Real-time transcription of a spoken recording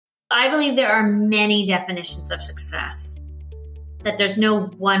I believe there are many definitions of success, that there's no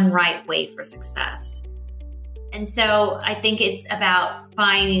one right way for success. And so I think it's about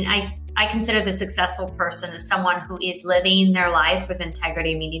finding, I consider the successful person as someone who is living their life with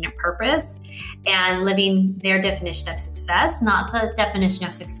integrity, meaning, and purpose, and living their definition of success, not the definition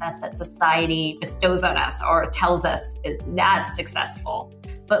of success that society bestows on us or tells us is that's successful,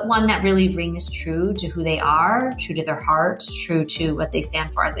 but one that really rings true to who they are, true to their heart, true to what they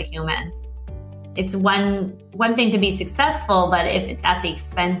stand for as a human. It's one thing to be successful, but if it's at the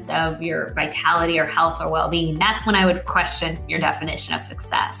expense of your vitality or health or well-being, that's when I would question your definition of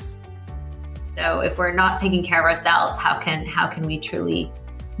success. So if we're not taking care of ourselves, how can we truly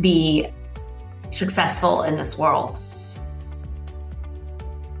be successful in this world?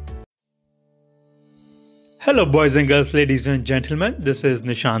 Hello, boys and girls, ladies and gentlemen. This is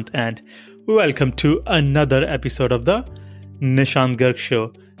Nishant, and welcome to another episode of the Nishant Garg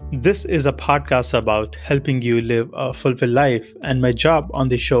Show. This is a podcast about helping you live a fulfilled life, and my job on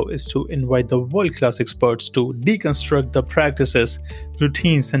the show is to invite the world-class experts to deconstruct the practices,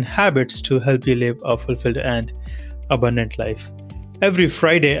 routines, and habits to help you live a fulfilled and abundant life. Every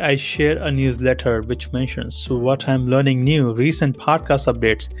Friday, I share a newsletter which mentions what I'm learning new, recent podcast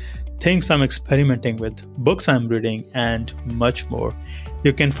updates, things I'm experimenting with, books I'm reading, and much more.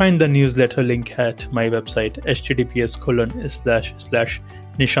 You can find the newsletter link at my website,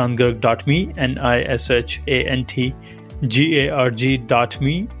 https://nishantgarg.me,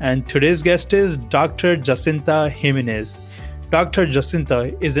 NISHANTGARG.me. And today's guest is Dr. Jacinta Jiménez. Dr.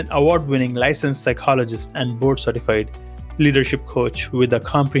 Jacinta is an award-winning licensed psychologist and board-certified leadership coach with a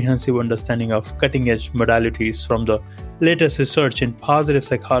comprehensive understanding of cutting-edge modalities from the latest research in positive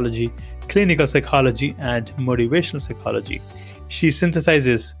psychology, clinical psychology, and motivational psychology. She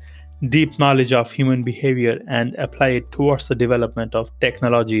synthesizes deep knowledge of human behavior and applies it towards the development of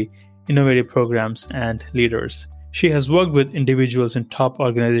technology, innovative programs, and leaders. She has worked with individuals in top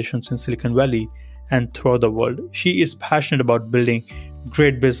organizations in Silicon Valley and throughout the world. She is passionate about building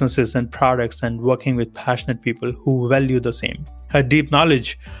great businesses and products and working with passionate people who value the same. Her deep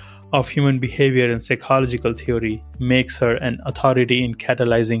knowledge of human behavior and psychological theory makes her an authority in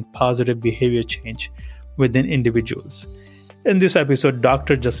catalyzing positive behavior change within individuals. In this episode,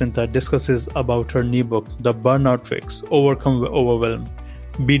 Dr. Jacinta discusses about her new book, The Burnout Fix: Overcome Overwhelm,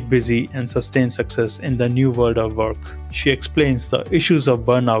 Beat Busy and Sustain Success in the New World of Work. She explains the issues of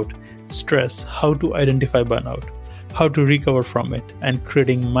burnout, stress, how to identify burnout, how to recover from it, and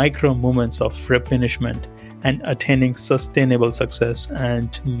creating micro moments of replenishment and attaining sustainable success,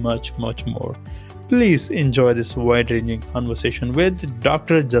 and much, much more. Please enjoy this wide-ranging conversation with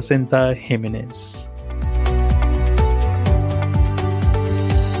Dr. Jacinta Jiménez.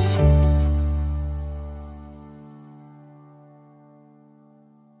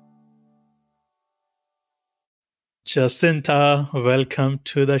 Jacinta, welcome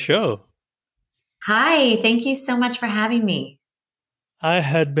to the show. Hi, thank you so much for having me. I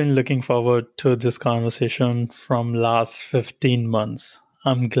had been looking forward to this conversation from last 15 months.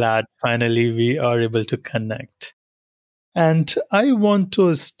 I'm glad finally we are able to connect. And I want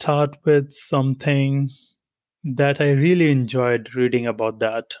to start with something that I really enjoyed reading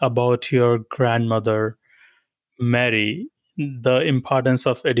about your grandmother, Mary, the importance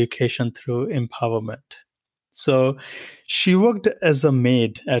of education through empowerment. So she worked as a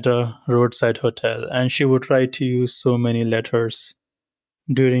maid at a roadside hotel, and she would write you so many letters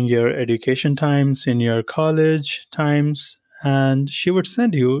during your education times, in your college times, and she would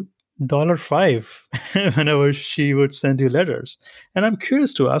send you $5 whenever she would send you letters. And I'm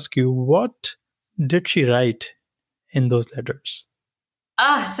curious to ask you, what did she write in those letters?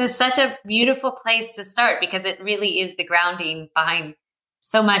 So such a beautiful place to start, because it really is the grounding behind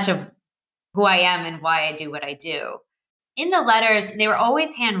so much of who I am and why I do what I do. In the letters, they were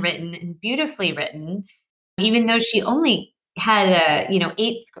always handwritten and beautifully written, even though she only had a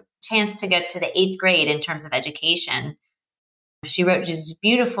eighth chance to get to the 8th grade in terms of education. She wrote just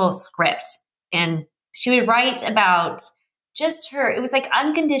beautiful scripts, and she would write about just her. It was like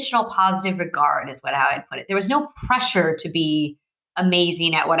unconditional positive regard is how I'd put it. There was no pressure to be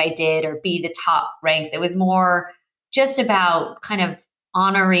amazing at what I did or be the top ranks. It was more just about kind of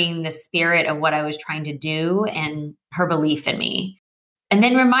honoring the spirit of what I was trying to do and her belief in me. And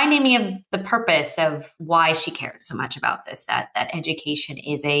then reminding me of the purpose of why she cared so much about this, that education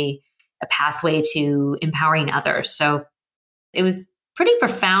is a pathway to empowering others. So it was pretty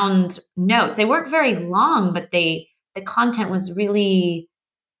profound notes. They weren't very long, but the content was really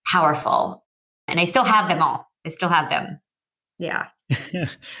powerful. And I still have them all. I still have them. Yeah.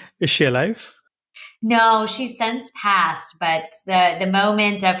 Is she alive? No, she's since passed, but the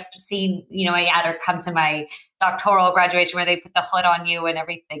moment of seeing, I had her come to my doctoral graduation where they put the hood on you and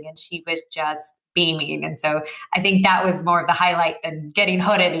everything, and she was just beaming. And so I think that was more of the highlight than getting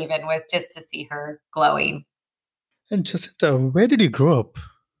hooded even, was just to see her glowing. And Jacinta, where did you grow up?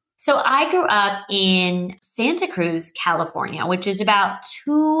 So I grew up in Santa Cruz, California, which is about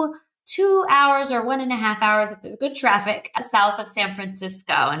 2 hours or 1.5 hours if there's good traffic south of San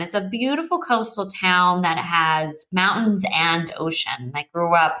Francisco. And it's a beautiful coastal town that has mountains and ocean. I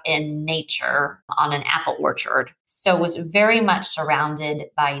grew up in nature on an apple orchard, so was very much surrounded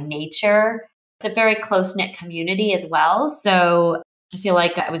by nature. It's a very close-knit community as well. So I feel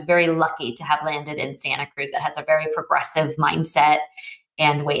like I was very lucky to have landed in Santa Cruz that has a very progressive mindset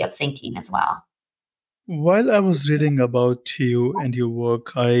and way of thinking as well. While I was reading about you and your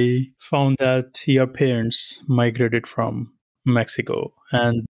work, I found that your parents migrated from Mexico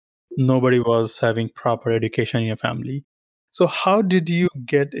and nobody was having proper education in your family. So, how did you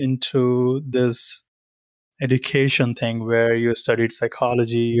get into this education thing where you studied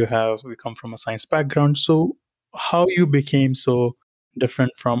psychology? We come from a science background. So, how you became so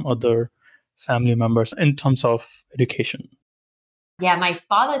different from other family members in terms of education? Yeah, my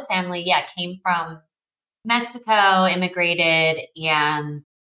father's family, came from Mexico, immigrated, and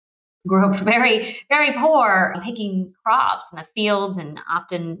grew up very, very poor, picking crops in the fields and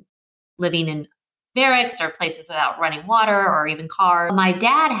often living in barracks or places without running water or even cars. My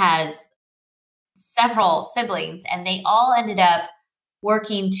dad has several siblings, and they all ended up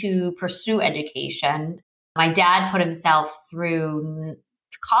working to pursue education. My dad put himself through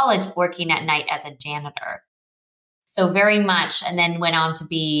college working at night as a janitor. So very much, and then went on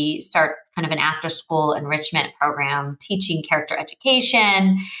to start kind of an after school enrichment program, teaching character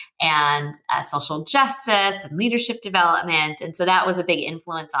education and social justice and leadership development. And so that was a big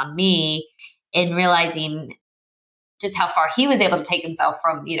influence on me in realizing just how far he was able to take himself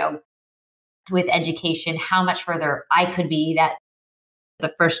from, with education, how much further I could be, that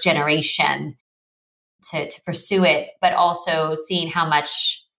the first generation to pursue it, but also seeing how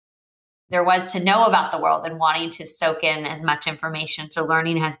much there was to know about the world and wanting to soak in as much information. So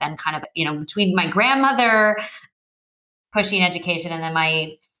learning has been kind of, between my grandmother pushing education and then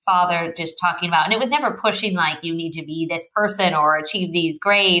my father just talking about, and it was never pushing like you need to be this person or achieve these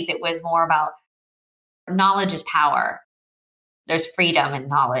grades. It was more about knowledge is power. There's freedom in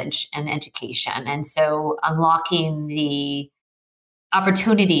knowledge and education. And so unlocking the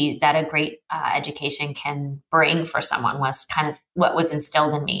opportunities that a great education can bring for someone was kind of what was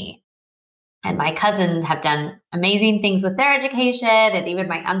instilled in me. And my cousins have done amazing things with their education. And even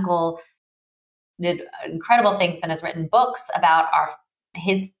my uncle did incredible things and has written books about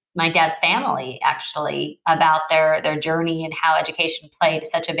my dad's family, actually, about their journey and how education played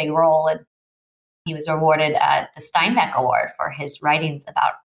such a big role. And he was awarded the Steinbeck Award for his writings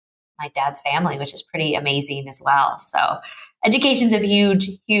about my dad's family, which is pretty amazing as well. So education's a huge,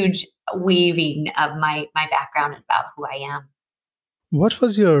 huge weaving of my background and about who I am. What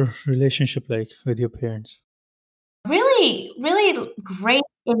was your relationship like with your parents? Really, really great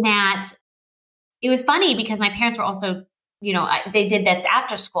in that it was funny because my parents were also, they did this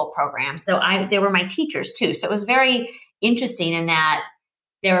after school program. So they were my teachers too. So it was very interesting in that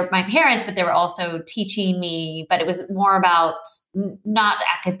they were my parents, but they were also teaching me, but it was more about not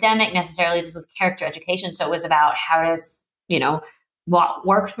academic necessarily. This was character education. So it was about how to,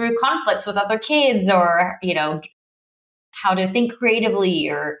 work through conflicts with other kids or, how to think creatively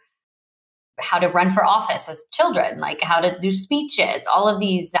or how to run for office as children, like how to do speeches, all of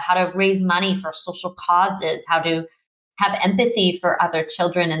these, how to raise money for social causes, how to have empathy for other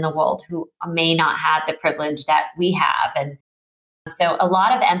children in the world who may not have the privilege that we have. And so a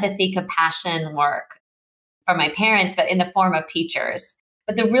lot of empathy, compassion work from my parents, but in the form of teachers.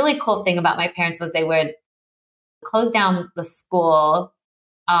 But the really cool thing about my parents was they would close down the school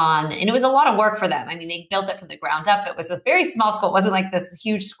and it was a lot of work for them. I mean, they built it from the ground up. It was a very small school. It wasn't like this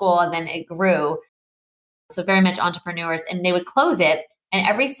huge school and then it grew. So very much entrepreneurs, and they would close it. And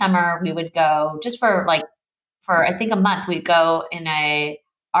every summer we would go just for I think a month, we'd go in a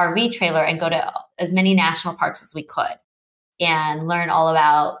RV trailer and go to as many national parks as we could and learn all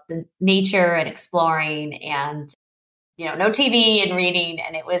about the nature and exploring and, no TV and reading.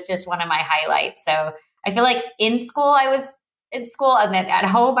 And it was just one of my highlights. So I feel like in school, I was in school, and then at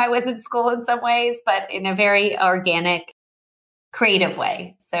home, I was in school in some ways, but in a very organic, creative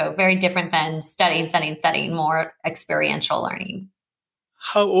way. So very different than studying, more experiential learning.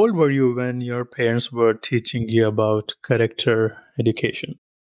 How old were you when your parents were teaching you about character education?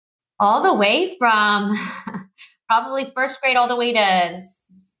 All the way from probably first grade all the way to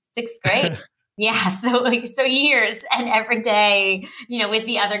sixth grade. Yeah. So years and every day, with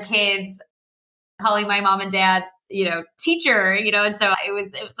the other kids, calling my mom and dad, teacher, and so it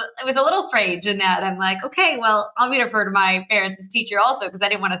was a little strange in that I'm like, okay, well, I'm going to refer to my parents as teacher also because I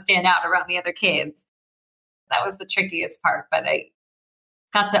didn't want to stand out around the other kids. That was the trickiest part, but I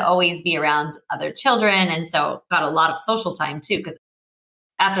got to always be around other children. And so got a lot of social time too, because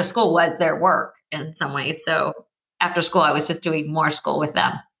after school was their work in some ways. So after school, I was just doing more school with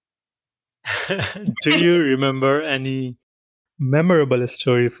them. Do you remember any memorable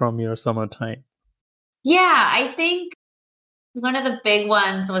story from your summertime? Yeah, I think one of the big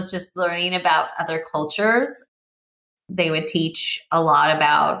ones was just learning about other cultures. They would teach a lot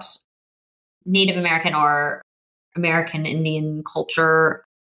about Native American or American Indian culture.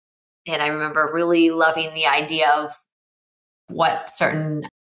 And I remember really loving the idea of what certain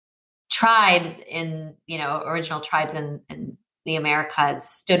tribes original tribes in the Americas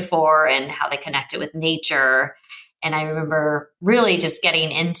stood for and how they connected with nature. And I remember really just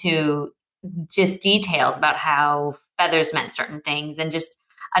getting into just details about how feathers meant certain things and just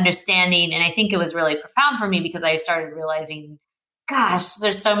understanding. And I think it was really profound for me because I started realizing, gosh,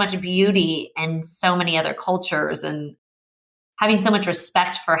 there's so much beauty and so many other cultures, and having so much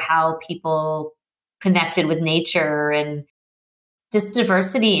respect for how people connected with nature and just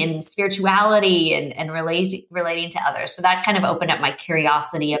diversity and spirituality and relating to others. So that kind of opened up my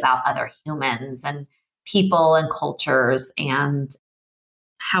curiosity about other humans and people and cultures and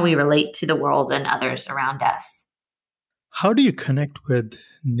how we relate to the world and others around us. How do you connect with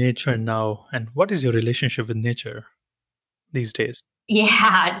nature now? And what is your relationship with nature these days?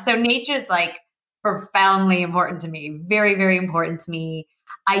 Yeah. So nature's like profoundly important to me, very, very important to me.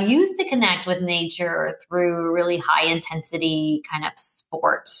 I used to connect with nature through really high intensity kind of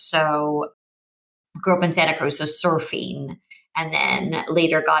sports. So I grew up in Santa Cruz, so surfing, and then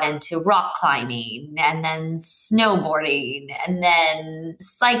later got into rock climbing and then snowboarding and then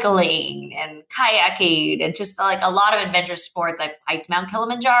cycling and kayaking and just like a lot of adventure sports. I hiked Mount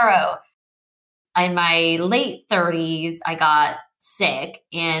Kilimanjaro. In my late 30s, I got sick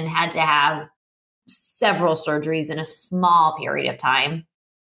and had to have several surgeries in a small period of time.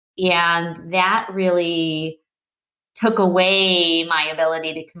 And that really took away my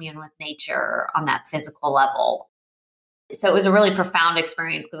ability to commune with nature on that physical level. So it was a really profound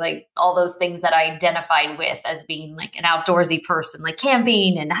experience because all those things that I identified with as being like an outdoorsy person, like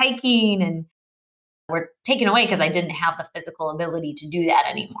camping and hiking, and were taken away because I didn't have the physical ability to do that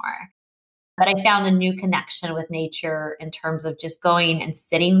anymore. But I found a new connection with nature in terms of just going and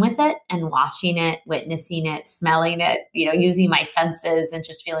sitting with it and watching it, witnessing it, smelling it, using my senses and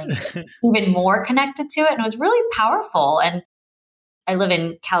just feeling even more connected to it. And it was really powerful. And I live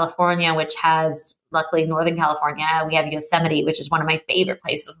in California, which has, luckily, Northern California, we have Yosemite, which is one of my favorite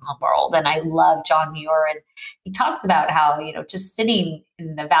places in the world. And I love John Muir. And he talks about how, just sitting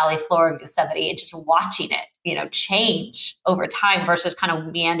in the valley floor of Yosemite and just watching it, change over time versus kind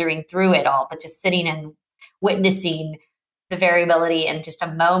of meandering through it all, but just sitting and witnessing the variability and just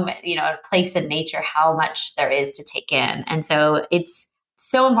a moment, a place in nature, how much there is to take in. And so it's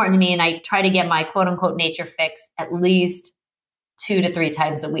so important to me. And I try to get my quote unquote nature fix at least 2 to 3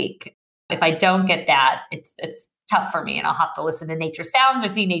 times a week. If I don't get that, it's tough for me, and I'll have to listen to nature sounds or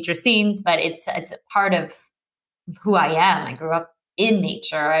see nature scenes. But it's a part of who I am. I grew up in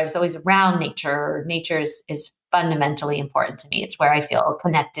nature. I was always around nature. Nature is fundamentally important to me. It's where I feel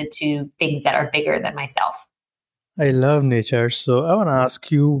connected to things that are bigger than myself. I love nature. So I want to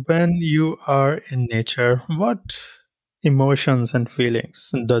ask you, when you are in nature, what emotions and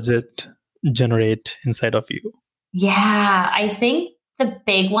feelings does it generate inside of you? Yeah, I think the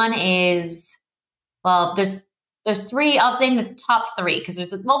big one is, well, there's 3. I'll name the top 3 because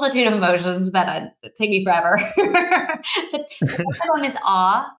there's a multitude of emotions, but it'd take me forever. The first one is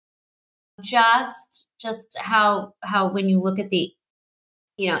awe. Just how when you look at the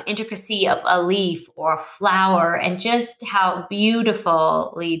intricacy of a leaf or a flower and just how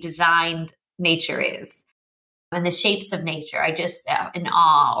beautifully designed nature is and the shapes of nature. I just in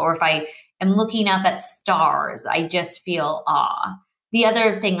awe. Or if I am looking up at stars, I just feel awe. The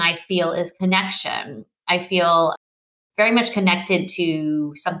other thing I feel is connection. I feel very much connected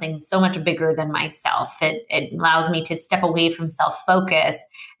to something so much bigger than myself. It allows me to step away from self-focus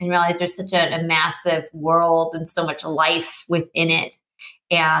and realize there's such a massive world and so much life within it.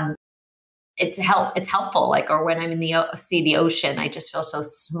 And it's helpful. Or when I'm in the ocean, I just feel so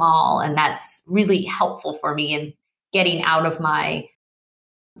small, and that's really helpful for me in getting out of my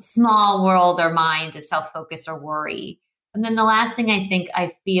small world or mind of self-focus or worry. And then the last thing I think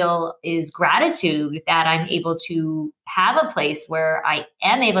I feel is gratitude that I'm able to have a place where I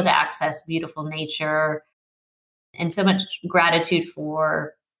am able to access beautiful nature, and so much gratitude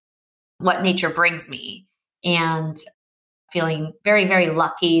for what nature brings me. And feeling very, very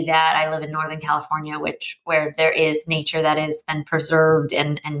lucky that I live in Northern California, where there is nature that has been preserved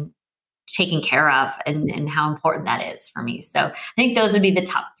and taken care of, and how important that is for me. So I think those would be the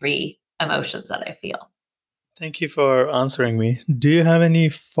top three emotions that I feel. Thank you for answering me. Do you have any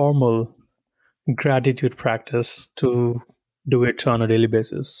formal gratitude practice to do it on a daily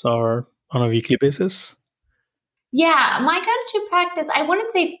basis or on a weekly basis? Yeah, my gratitude practice, I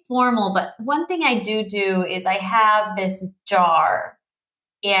wouldn't say formal, but one thing I do is I have this jar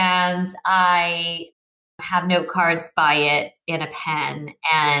and I have note cards by it in a pen.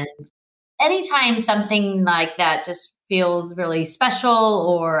 And anytime something like that just feels really special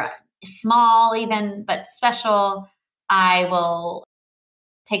or small, even, but special, I will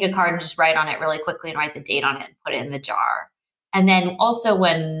take a card and just write on it really quickly and write the date on it and put it in the jar. And then also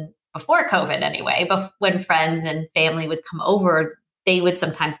before COVID anyway, when friends and family would come over, they would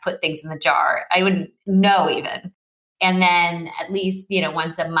sometimes put things in the jar. I wouldn't know even. And then at least,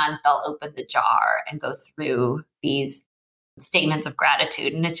 once a month, I'll open the jar and go through these statements of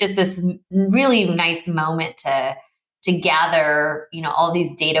gratitude. And it's just this really nice moment to gather, all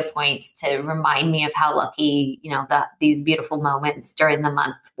these data points to remind me of how lucky, these beautiful moments during the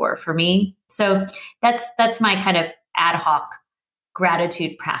month were for me. So that's my kind of ad hoc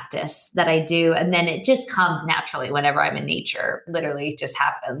gratitude practice that I do. And then it just comes naturally whenever I'm in nature. Literally it just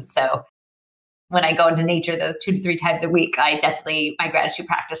happens. So when I go into nature those 2 to 3 times a week, my gratitude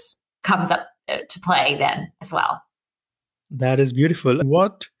practice comes up to play then as well. That is beautiful.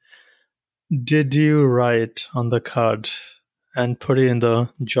 What did you write on the card and put it in the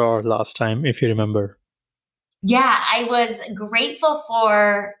jar last time, if you remember? Yeah, I was grateful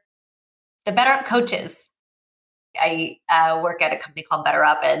for the Better Up coaches. I work at a company called Better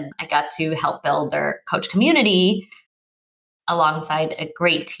Up, and I got to help build their coach community alongside a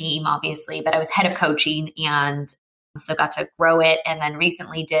great team, obviously, but I was head of coaching and so got to grow it. And then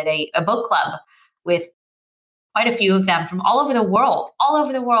recently did a book club with quite a few of them from all over the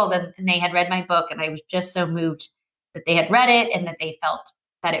world. And they had read my book, and I was just so moved that they had read it and that they felt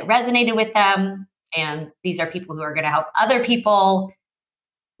that it resonated with them. And these are people who are going to help other people.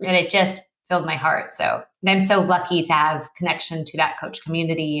 And it just filled my heart. So I'm so lucky to have connection to that coach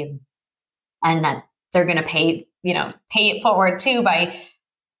community, and that they're going to pay it forward too by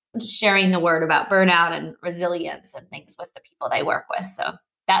sharing the word about burnout and resilience and things with the people they work with. So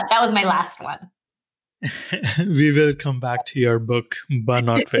that was my last one. We will come back to your book,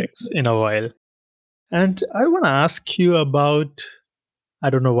 Burnout Fix, in a while. And I want to ask you about, I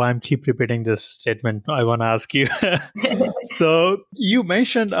don't know why I'm keep repeating this statement. I want to ask you. So you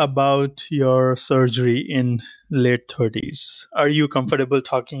mentioned about your surgery in late 30s. Are you comfortable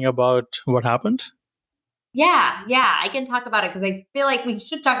talking about what happened? Yeah, I can talk about it because I feel like we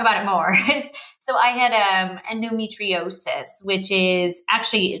should talk about it more. So I had endometriosis, which is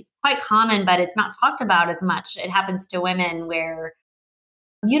actually quite common, but it's not talked about as much. It happens to women where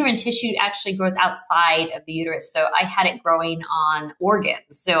uterine tissue actually grows outside of the uterus. So I had it growing on organs.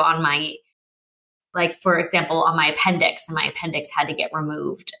 So on for example, on my appendix, and my appendix had to get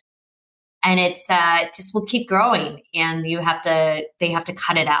removed. And it's just will keep growing, and they have to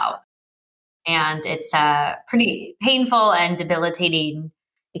cut it out. And it's a pretty painful and debilitating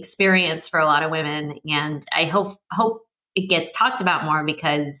experience for a lot of women. And I hope it gets talked about more,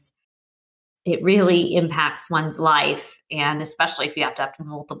 because it really impacts one's life. And especially if you have to have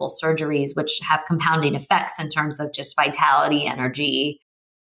multiple surgeries, which have compounding effects in terms of just vitality, energy,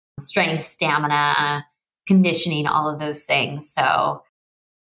 strength, stamina, conditioning, all of those things. So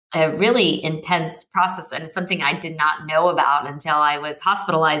a really intense process, and it's something I did not know about until I was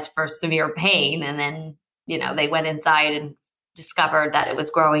hospitalized for severe pain. And then, they went inside and discovered that it was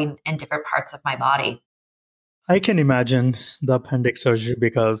growing in different parts of my body. I can imagine the appendix surgery,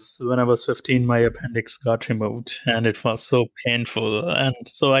 because when I was 15, my appendix got removed and it was so painful. And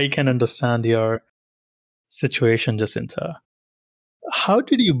so I can understand your situation, Jacinta. How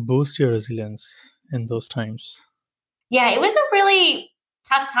did you boost your resilience in those times? Yeah, it was a really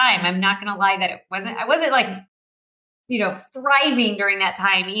tough time. I'm not going to lie that I wasn't like, thriving during that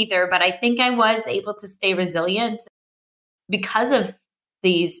time either, but I think I was able to stay resilient because of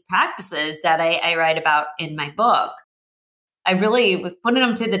these practices that I write about in my book. I really was putting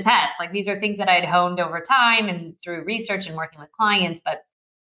them to the test. Like, these are things that I'd honed over time and through research and working with clients, but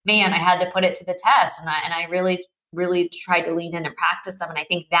man, I had to put it to the test. And I really, really tried to lean in and practice them. And I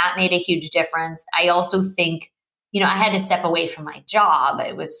think that made a huge difference. I also think I had to step away from my job.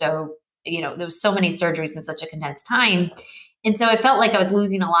 It was so, there was so many surgeries in such a condensed time. And so I felt like I was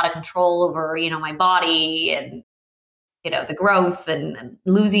losing a lot of control over, my body and, the growth and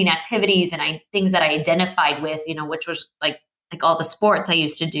losing activities and things that I identified with, which was like all the sports I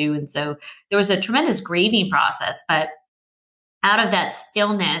used to do. And so there was a tremendous grieving process, but out of that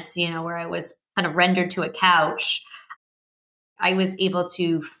stillness, where I was kind of rendered to a couch, I was able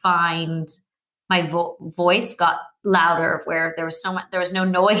to find my voice got louder, where there was no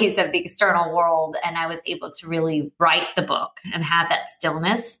noise of the external world. And I was able to really write the book and have that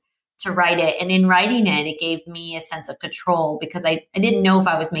stillness to write it. And in writing it, it gave me a sense of control, because I didn't know if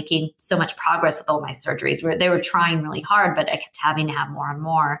I was making so much progress with all my surgeries, where they were trying really hard, but I kept having to have more and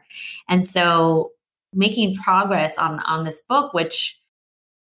more. And so making progress on this book, which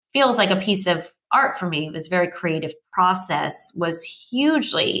feels like a piece of art for me, it was a very creative process, was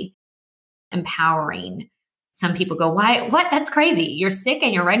hugely empowering. Some people go, "Why? What? That's crazy. You're sick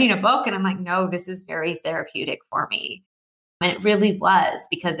and you're writing a book." And I'm like, no, this is very therapeutic for me. And it really was,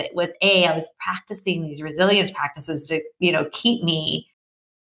 because it was I was practicing these resilience practices to, keep me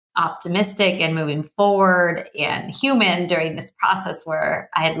optimistic and moving forward and human during this process where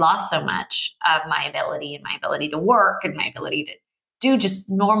I had lost so much of my ability and my ability to work and my ability to do just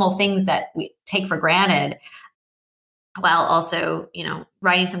normal things that we take for granted, while also,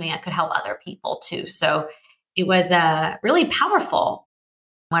 writing something that could help other people too. So it was really powerful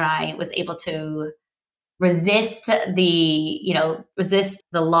when I was able to resist the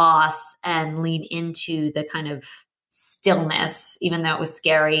loss and lean into the kind of stillness, even though it was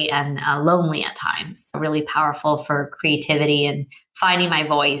scary and lonely at times. Really powerful for creativity and finding my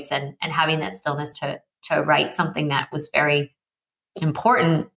voice and having that stillness to write something that was very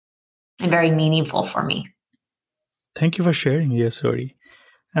important and very meaningful for me. Thank you for sharing your story.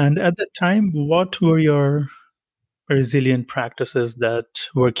 And at that time, what were your resilient practices that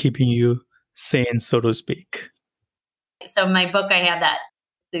were keeping you sane, so to speak? So in my book, I have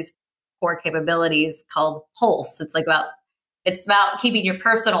these core capabilities called pulse. It's about keeping your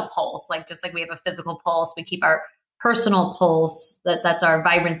personal pulse, like just like we have a physical pulse, we keep our personal pulse. That's our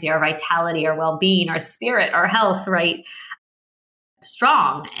vibrancy, our vitality, our well-being, our spirit, our health, right?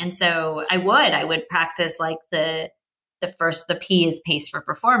 Strong. And so I would practice like the P is pace for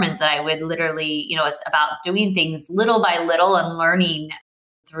performance. And I would literally, it's about doing things little by little and learning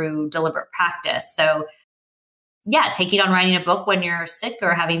through deliberate practice. So yeah, taking on writing a book when you're sick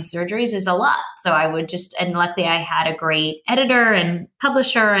or having surgeries is a lot. So I would and luckily I had a great editor and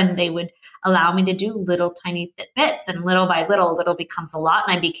publisher, and they would allow me to do little tiny bits, and little by little becomes a lot.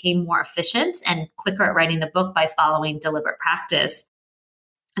 And I became more efficient and quicker at writing the book by following deliberate practice.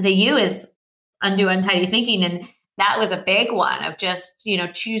 The U is undo untidy thinking. And that was a big one of just,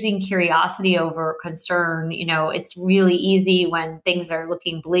 choosing curiosity over concern. It's really easy when things are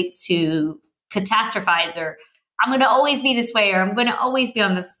looking bleak to catastrophize, or I'm going to always be this way, or I'm going to always be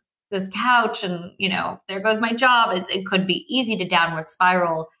on this couch, and there goes my job. It could be easy to downward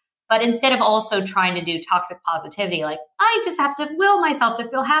spiral. But instead of also trying to do toxic positivity, like I just have to will myself to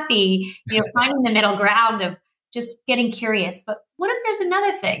feel happy, finding the middle ground of just getting curious. But what if there's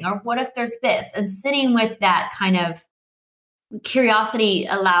another thing, or what if there's this? And sitting with that kind of curiosity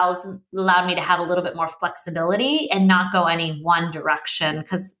allowed me to have a little bit more flexibility and not go any one direction,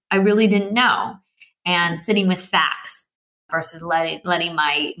 because I really didn't know. And sitting with facts versus letting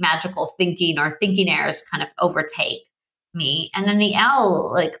my magical thinking or thinking errors kind of overtake me. And then the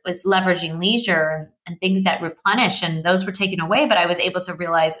L was leveraging leisure and things that replenish, and those were taken away. But I was able to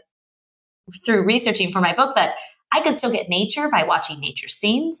realize through researching for my book that I could still get nature by watching nature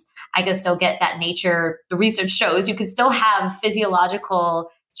scenes. I could still get that nature. The research shows you could still have physiological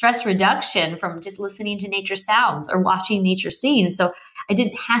stress reduction from just listening to nature sounds or watching nature scenes. So I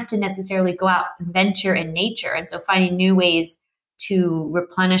didn't have to necessarily go out and venture in nature. And so finding new ways to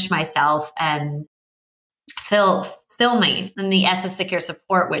replenish myself and fill me. And the S is secure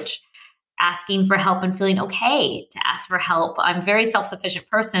support, which asking for help and feeling okay to ask for help. I'm a very self-sufficient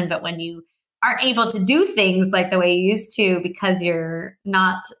person, but when you aren't able to do things like the way you used to because you're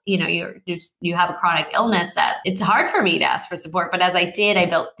not, you have a chronic illness, that it's hard for me to ask for support. But as I did, I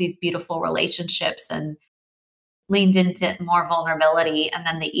built these beautiful relationships and leaned into more vulnerability. And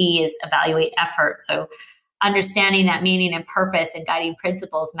then the E is evaluate effort. So understanding that meaning and purpose and guiding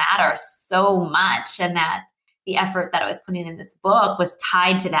principles matter so much, and that the effort that I was putting in this book was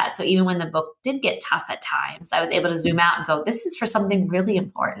tied to that. So even when the book did get tough at times, I was able to zoom out and go, this is for something really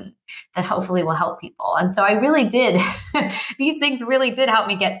important that hopefully will help people. And so I really did. These things really did help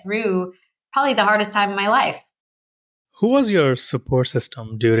me get through probably the hardest time in my life. Who was your support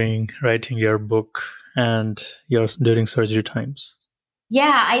system during writing your book? and your during surgery times?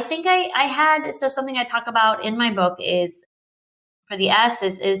 Yeah, I think I had, so something I talk about in my book is for the S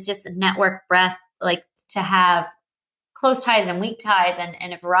is just a network breath, like to have close ties and weak ties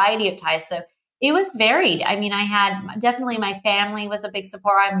and a variety of ties. So it was varied. I mean, I had definitely my family was a big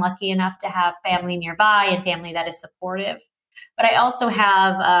support. I'm lucky enough to have family nearby and family that is supportive. But I also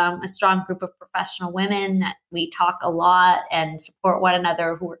have a strong group of professional women that we talk a lot and support one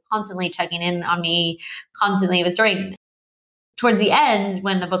another who are constantly checking in on me, constantly. It was towards the end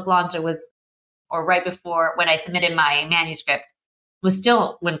when the book launch, it was, or right before when I submitted my manuscript, was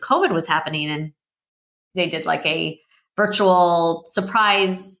still when COVID was happening. And they did like a virtual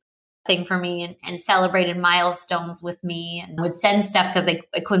surprise thing for me and celebrated milestones with me and would send stuff because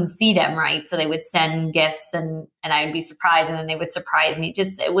I couldn't see them, right? So they would send gifts and I would be surprised and then they would surprise me.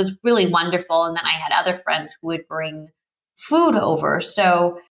 Just, it was really wonderful. And then I had other friends who would bring food over.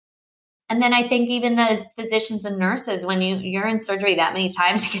 So, and then I think even the physicians and nurses, when you're in surgery that many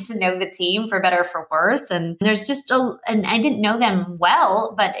times, you get to know the team for better or for worse. And there's just and I didn't know them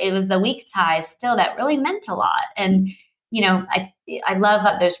well, but it was the weak ties still that really meant a lot. And, I love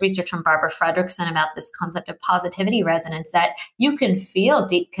that there's research from Barbara Fredrickson about this concept of positivity resonance, that you can feel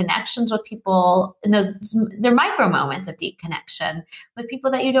deep connections with people, and they're micro moments of deep connection with people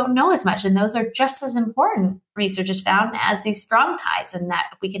that you don't know as much. And those are just as important, research has found, as these strong ties. And that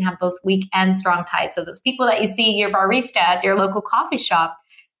if we can have both weak and strong ties, so those people that you see your barista at your local coffee shop,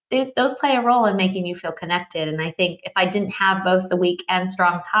 those play a role in making you feel connected. And I think if I didn't have both the weak and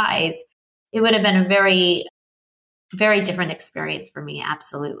strong ties, it would have been a very, very different experience for me.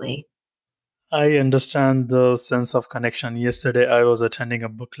 Absolutely. I understand the sense of connection. Yesterday, I was attending a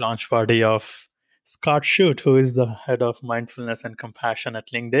book launch party of Scott Shute, who is the head of mindfulness and compassion at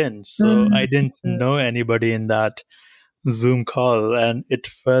LinkedIn. So I didn't know anybody in that Zoom call, and it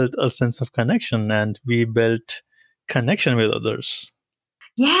felt a sense of connection, and we built connection with others.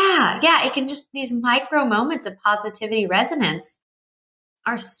 Yeah. Yeah. It can just, these micro moments of positivity resonance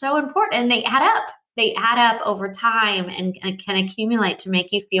are so important, and they add up. They add up over time and can accumulate to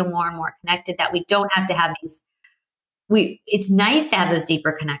make you feel more and more connected, that we don't have to have these. It's nice to have those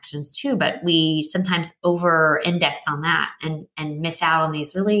deeper connections too, but we sometimes over index on that and miss out on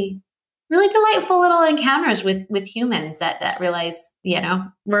these really, really delightful little encounters with humans that realize,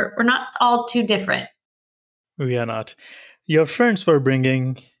 we're not all too different. We are not. Your friends were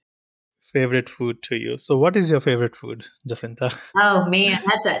bringing favorite food to you. So what is your favorite food, Jacinta? Oh man,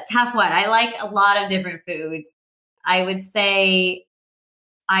 that's a tough one. I like a lot of different foods. I would say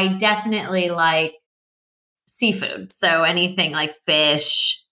I definitely like seafood. So anything like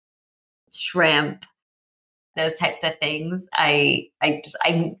fish, shrimp, those types of things. I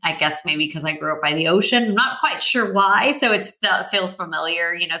guess maybe because I grew up by the ocean. I'm not quite sure why. So it feels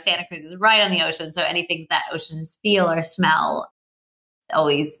familiar. Santa Cruz is right on the ocean. So anything that oceans feel or smell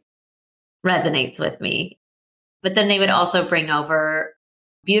always resonates with me. But then they would also bring over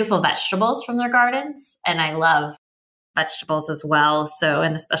beautiful vegetables from their gardens. And I love vegetables as well. So,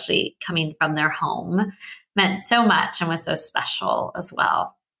 and especially coming from their home meant so much and was so special as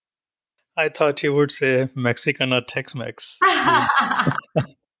well. I thought you would say Mexican or Tex-Mex.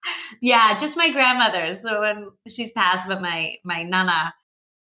 Yeah, just my grandmother's. So when she's passed, but my nana,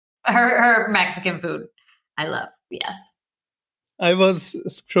 her Mexican food, I love. Yes. I was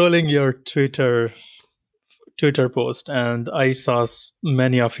scrolling your Twitter post and I saw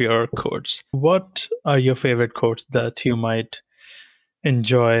many of your quotes. What are your favorite quotes that you might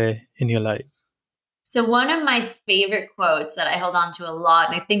enjoy in your life? So one of my favorite quotes that I hold on to a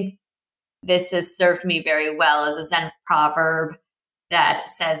lot, and I think this has served me very well, is a Zen proverb that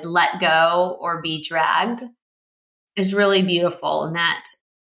says, "Let go or be dragged." Is really beautiful, and that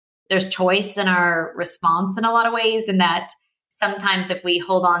there's choice in our response in a lot of ways, and that sometimes if we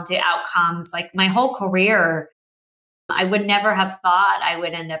hold on to outcomes, like my whole career, I would never have thought I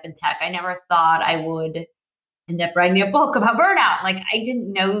would end up in tech. I never thought I would end up writing a book about burnout. Like I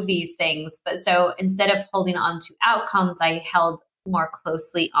didn't know these things. But so instead of holding on to outcomes, I held more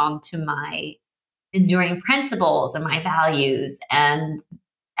closely onto my enduring principles and my values, and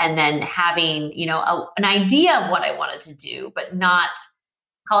then having, an idea of what I wanted to do, but not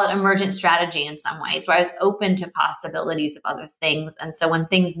call it emergent strategy in some ways, where I was open to possibilities of other things. And so when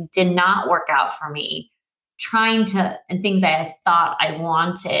things did not work out for me, and things I thought I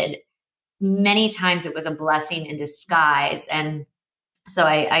wanted, many times it was a blessing in disguise. And so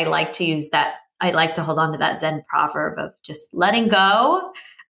I like to use that. I like to hold on to that Zen proverb of just letting go,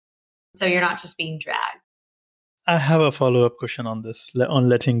 so you're not just being dragged. I have a follow-up question on this, on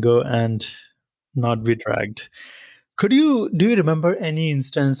letting go and not be dragged. Do you remember any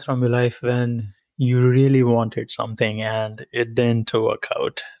instance from your life when you really wanted something and it didn't work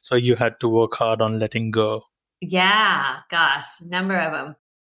out. So you had to work hard on letting go. Yeah, gosh, number of them.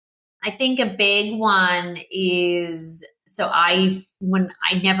 I think a big one is when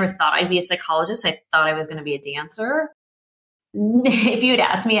I never thought I'd be a psychologist, I thought I was going to be a dancer. If you had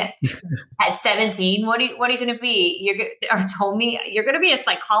asked me at 17, what are you going to be? Or told me you're going to be a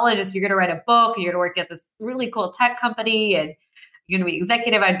psychologist, you're going to write a book, you're going to work at this really cool tech company, and you're going to be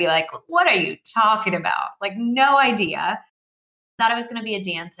executive. I'd be like, what are you talking about? Like, no idea. Thought I was going to be a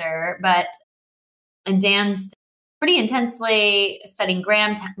dancer, but I danced pretty intensely, studying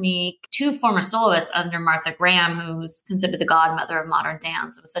Graham technique. Two former soloists under Martha Graham, who's considered the godmother of modern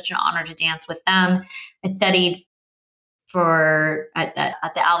dance. It was such an honor to dance with them. I studied at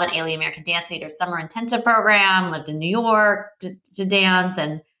the Alvin Ailey American Dance Theater summer intensive program, lived in New York to dance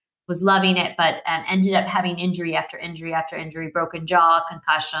and was loving it, but ended up having injury after injury after injury, broken jaw,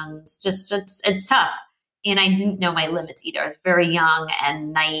 concussions. Just it's tough. And I didn't know my limits either. I was very young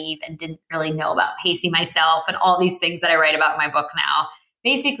and naive and didn't really know about pacing myself and all these things that I write about in my book now.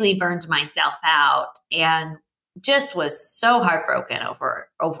 Basically burned myself out and just was so heartbroken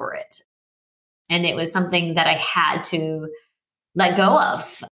over it. And it was something that I had to let go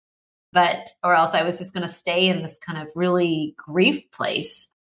of, or else I was just going to stay in this kind of really grief place.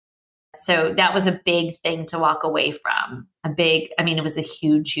 So that was a big thing to walk away from. It was a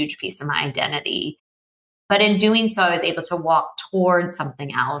huge, huge piece of my identity. But in doing so, I was able to walk towards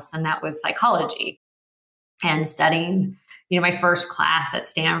something else, and that was psychology. And studying, my first class at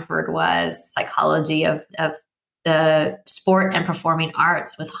Stanford was psychology of the sport and performing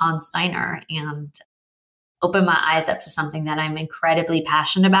arts with Hans Steiner, and opened my eyes up to something that I'm incredibly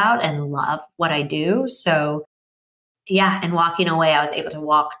passionate about and love what I do. So yeah, and walking away, I was able to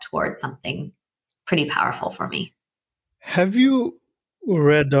walk towards something pretty powerful for me. Have you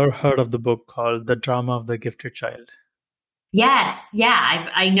read or heard of the book called The Drama of the Gifted Child? Yes. Yeah.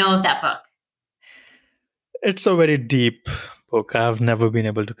 I know of that book. It's a very deep book. I've never been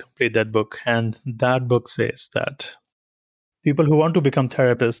able to complete that book. And that book says that people who want to become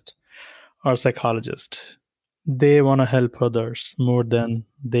therapists or psychologists, they want to help others more than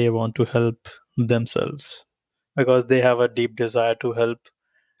they want to help themselves, because they have a deep desire to help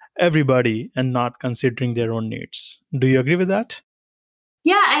everybody and not considering their own needs. Do you agree with that?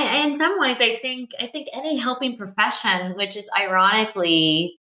 Yeah, in some ways, I think any helping profession, which is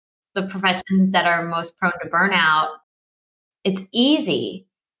ironically the professions that are most prone to burnout, it's easy.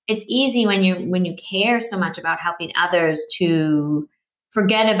 It's easy when you care so much about helping others to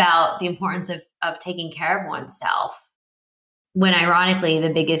forget about the importance of taking care of oneself. When ironically, the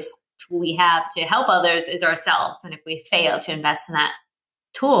biggest tool we have to help others is ourselves, and if we fail to invest in that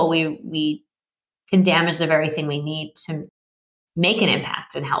tool, we can damage the very thing we need to make an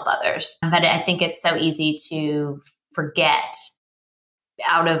impact and help others. But I think it's so easy to forget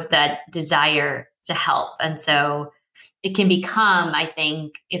out of that desire to help. And so it can become, I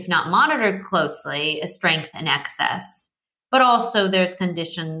think, if not monitored closely, a strength in excess. But also there's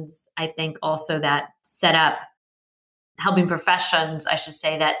conditions, I think, also that set up helping professions, I should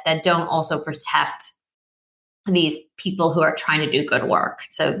say, that don't also protect these people who are trying to do good work.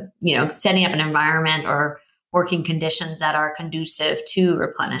 So, setting up an environment or working conditions that are conducive to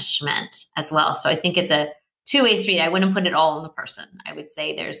replenishment as well. So I think it's a two-way street. I wouldn't put it all on the person. I would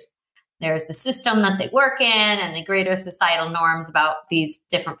say there's the system that they work in and the greater societal norms about these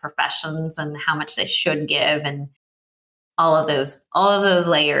different professions and how much they should give, and all of those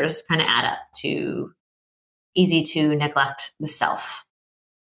layers kind of add up to easy to neglect the self.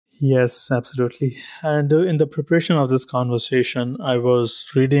 Yes, absolutely. And in the preparation of this conversation, I was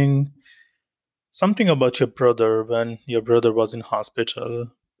reading something about your brother when your brother was in hospital,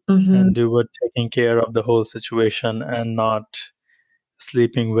 and you were taking care of the whole situation and not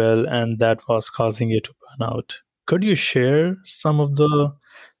sleeping well, and that was causing you to burn out. Could you share some of the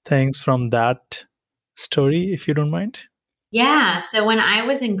things from that story, if you don't mind? Yeah. So when I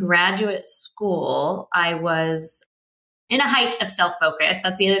was in graduate school, I was in a height of self-focus.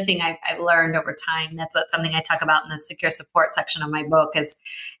 That's the other thing I've learned over time. That's something I talk about in the secure support section of my book is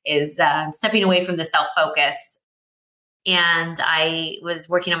stepping away from the self-focus. And I was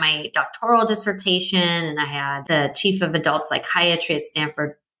working on my doctoral dissertation, and I had the chief of adult psychiatry at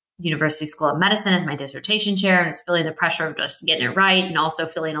Stanford University School of Medicine as my dissertation chair, and I was feeling the pressure of just getting it right and also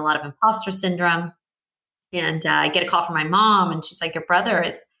feeling a lot of imposter syndrome. And I get a call from my mom, and she's like, your brother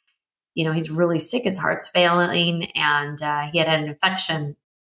is, he's really sick. His heart's failing, and he had an infection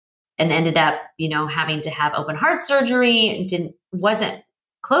and ended up, having to have open heart surgery. Wasn't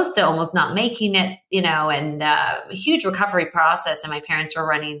close to almost not making it, and a huge recovery process. And my parents were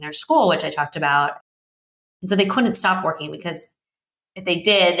running their school, which I talked about. And so they couldn't stop working because if they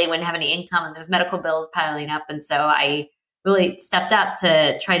did, they wouldn't have any income and there's medical bills piling up. And so I really stepped up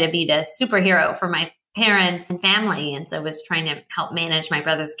to try to be the superhero for my parents and family. And so I was trying to help manage my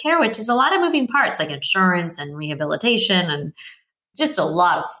brother's care, which is a lot of moving parts like insurance and rehabilitation and just a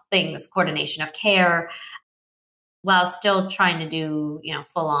lot of things, coordination of care, while still trying to do,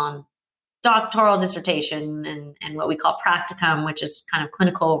 full on doctoral dissertation and what we call practicum, which is kind of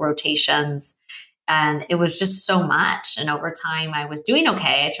clinical rotations. And it was just so much. And over time, I was doing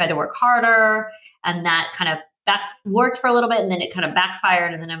okay. I tried to work harder, and that kind of worked for a little bit, and then it kind of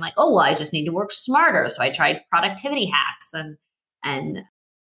backfired. And then I'm like, oh, well, I just need to work smarter. So I tried productivity hacks and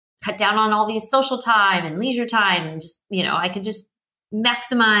cut down on all these social time and leisure time, and just, I could just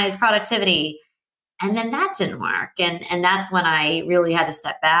maximize productivity. And then that didn't work. And that's when I really had to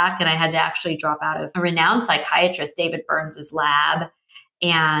step back, and I had to actually drop out of a renowned psychiatrist, David Burns's lab.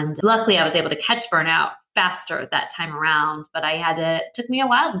 And luckily I was able to catch burnout faster that time around, but it took me a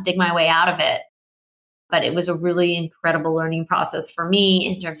while to dig my way out of it. But it was a really incredible learning process for me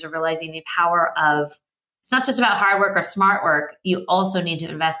in terms of realizing the power of, it's not just about hard work or smart work. You also need to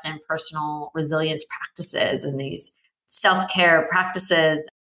invest in personal resilience practices and these self-care practices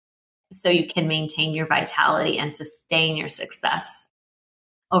so you can maintain your vitality and sustain your success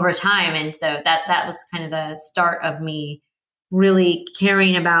over time. And so that was kind of the start of me really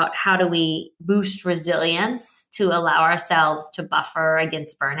caring about how do we boost resilience to allow ourselves to buffer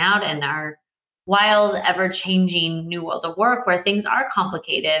against burnout and our wild, ever-changing new world of work where things are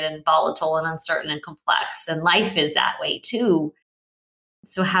complicated and volatile and uncertain and complex. And life is that way too.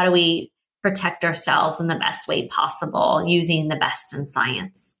 So how do we protect ourselves in the best way possible using the best in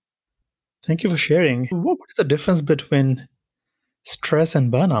science? Thank you for sharing. What is the difference between stress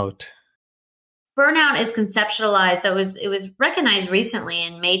and burnout? Burnout is conceptualized. So it was recognized recently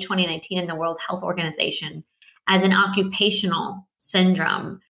in May 2019 in the World Health Organization as an occupational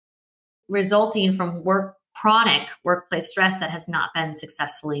syndrome resulting from chronic workplace stress that has not been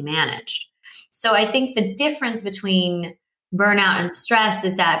successfully managed. So I think the difference between burnout and stress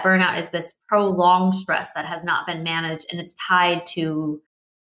is that burnout is this prolonged stress that has not been managed, and it's tied to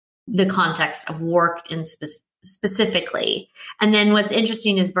the context of work in specifically. And then what's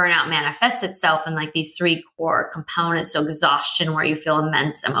interesting is burnout manifests itself in like these three core components. So exhaustion, where you feel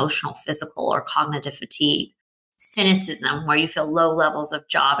immense emotional, physical, or cognitive fatigue; cynicism, where you feel low levels of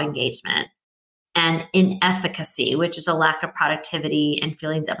job engagement; and inefficacy, which is a lack of productivity and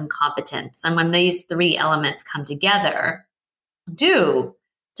feelings of incompetence. And when these three elements come together due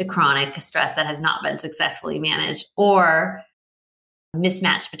to chronic stress that has not been successfully managed, or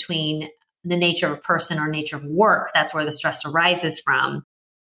mismatch between the nature of a person or nature of work, that's where the stress arises from,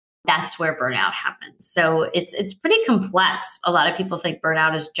 that's where burnout happens. So it's pretty complex. A lot of people think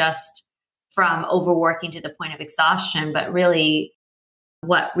burnout is just from overworking to the point of exhaustion, but really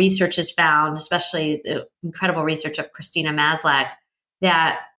what research has found, especially the incredible research of Christina Maslach,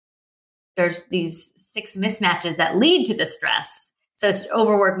 that there's these 6 mismatches that lead to the stress. So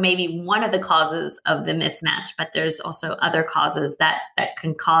overwork may be one of the causes of the mismatch, but there's also other causes that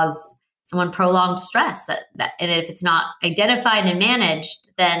can cause someone prolonged stress that and if it's not identified and managed,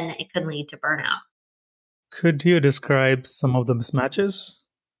 then it could lead to burnout. Could you describe some of the mismatches?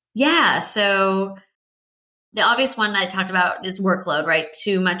 Yeah. So the obvious one that I talked about is workload, right?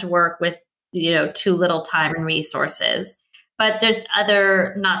 Too much work with, too little time and resources. But there's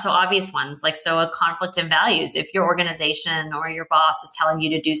other not so obvious ones, like a conflict in values. If your organization or your boss is telling you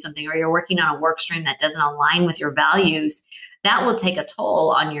to do something, or you're working on a work stream that doesn't align with your values, that will take a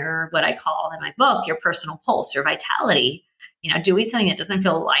toll on your, what I call in my book, your personal pulse, your vitality. Doing something that doesn't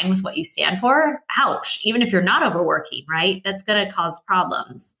feel aligned with what you stand for, ouch, even if you're not overworking, right? That's going to cause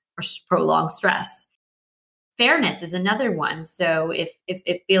problems or prolonged stress. Fairness is another one. So if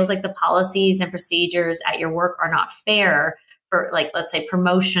it feels like the policies and procedures at your work are not fair, for like, let's say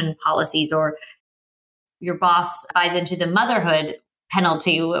promotion policies, or your boss buys into the motherhood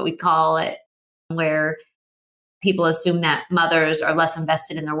penalty, what we call it, where people assume that mothers are less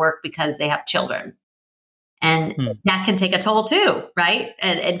invested in their work because they have children. And that can take a toll too, right?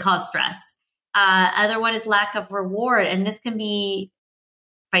 And cause stress. Other one is lack of reward. And this can be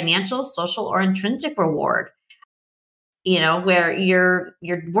financial, social, or intrinsic reward. Where you're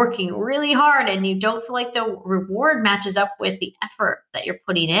working really hard and you don't feel like the reward matches up with the effort that you're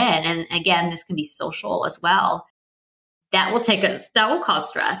putting in. And again, this can be social as well. That will cause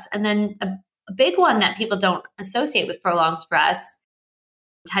stress. And then a big one that people don't associate with prolonged stress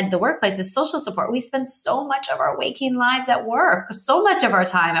tied to the workplace is social support. We spend so much of our waking lives at work, so much of our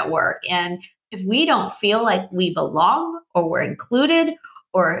time at work. And if we don't feel like we belong or we're included,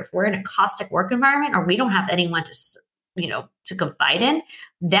 or if we're in a caustic work environment, or we don't have anyone to confide in,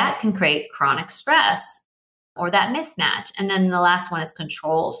 that can create chronic stress or that mismatch. And then the last one is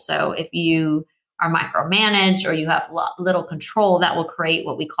control. So if you are micromanaged or you have little control, that will create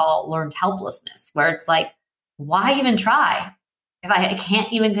what we call learned helplessness, where it's like, why even try if I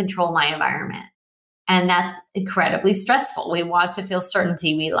can't even control my environment? And that's incredibly stressful. We want to feel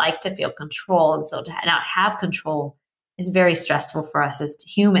certainty. We like to feel control. And so to not have control is very stressful for us as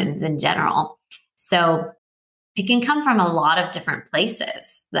humans in general. So it can come from a lot of different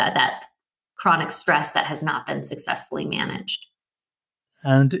places, that chronic stress that has not been successfully managed.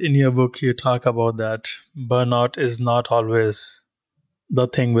 And in your book, you talk about that burnout is not always the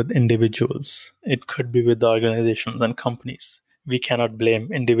thing with individuals. It could be with the organizations and companies. We cannot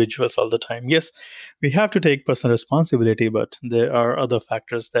blame individuals all the time. Yes, we have to take personal responsibility, but there are other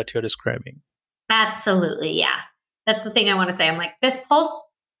factors that you're describing. Absolutely. Yeah. That's the thing I want to say. I'm like, this Pulse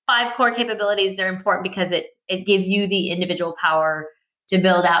 5 core capabilities, they're important because it gives you the individual power to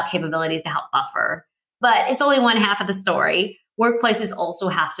build out capabilities to help buffer. But it's only one half of the story. Workplaces also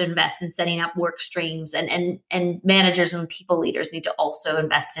have to invest in setting up work streams, and managers and people leaders need to also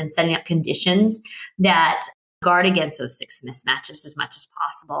invest in setting up conditions that guard against those 6 mismatches as much as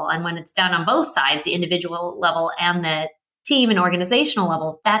possible. And when it's done on both sides, the individual level and the team and organizational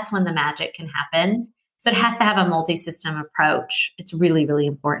level, that's when the magic can happen. So it has to have a multi-system approach. It's really, really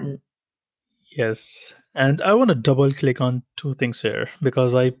important. Yes. And I want to double click on 2 things here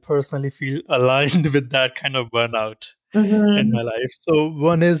because I personally feel aligned with that kind of burnout in Mm-hmm. my life. So,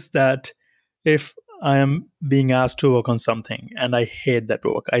 one is that if I am being asked to work on something and I hate that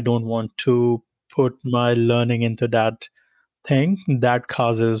work, I don't want to put my learning into that thing that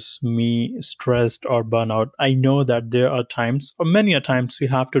causes me stressed or burnout. I know that there are times, or many a times, we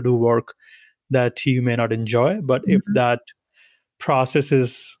have to do work that you may not enjoy, but if Mm-hmm. that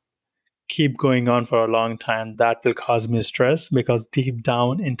processes keep going on for a long time, that will cause me stress because deep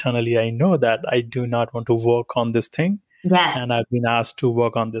down internally, I know that I do not want to work on this thing. Yes. And I've been asked to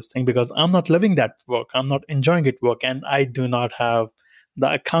work on this thing because I'm not living that work. I'm not enjoying it work. And I do not have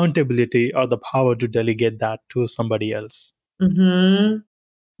the accountability or the power to delegate that to somebody else. Mm-hmm.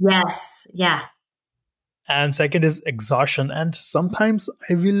 Yes. Yeah. And second is exhaustion. And sometimes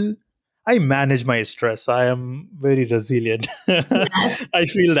I manage my stress. I am very resilient. Yes. I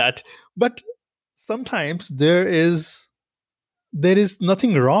feel that. But sometimes there is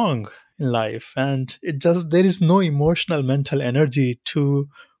nothing wrong in life, and there is no emotional mental energy to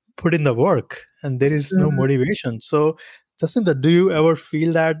put in the work, and there is no Mhm. motivation. So, Jacinta, do you ever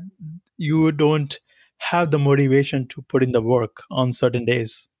feel that you don't have the motivation to put in the work on certain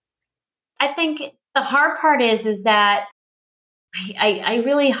days? I think the hard part is that I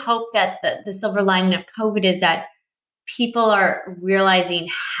really hope that the silver lining of COVID is that people are realizing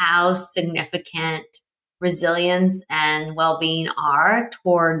how significant resilience and well-being are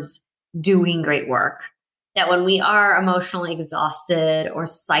towards doing great work. That when we are emotionally exhausted or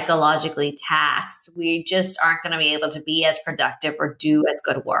psychologically taxed, we just aren't going to be able to be as productive or do as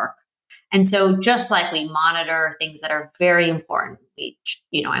good work. And so just like we monitor things that are very important,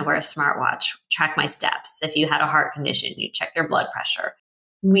 I wear a smartwatch, track my steps. If you had a heart condition, you check your blood pressure.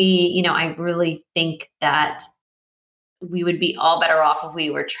 I really think that we would be all better off if we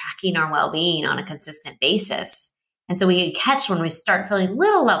were tracking our well-being on a consistent basis. And so we can catch when we start feeling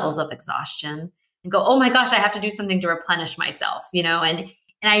little levels of exhaustion and go, oh my gosh, I have to do something to replenish myself, and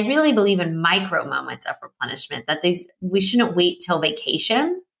I really believe in micro moments of replenishment, that we shouldn't wait till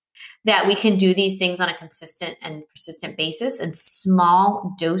vacation, that we can do these things on a consistent and persistent basis in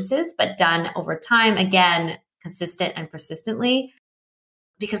small doses, but done over time, again, consistent and persistently,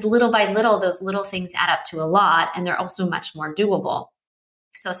 because little by little, those little things add up to a lot, and they're also much more doable.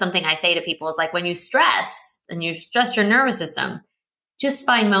 So something I say to people is like, when you stress and you stress your nervous system, just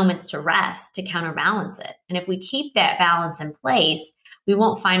find moments to rest to counterbalance it. And if we keep that balance in place, we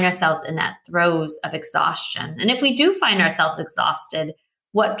won't find ourselves in that throes of exhaustion. And if we do find ourselves exhausted,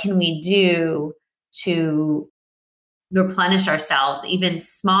 what can we do to replenish ourselves, even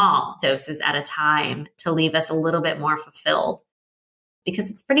small doses at a time, to leave us a little bit more fulfilled?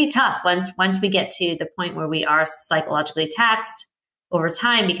 Because it's pretty tough once we get to the point where we are psychologically taxed over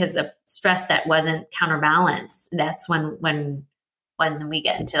time because of stress that wasn't counterbalanced. That's when we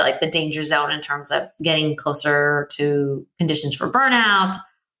get into like the danger zone in terms of getting closer to conditions for burnout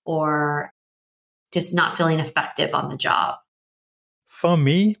or just not feeling effective on the job. For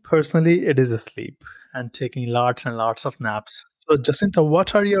me personally, it is sleep and taking lots and lots of naps. So, Jacinta,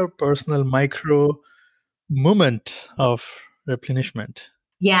 what are your personal micro moment of replenishment?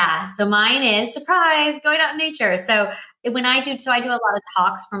 Yeah. So mine is surprise, going out in nature. So I do a lot of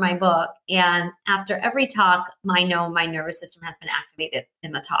talks for my book. And after every talk, I know my nervous system has been activated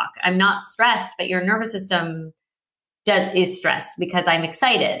in the talk. I'm not stressed, but your nervous system is stressed because I'm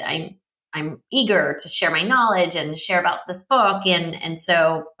excited. I'm eager to share my knowledge and share about this book.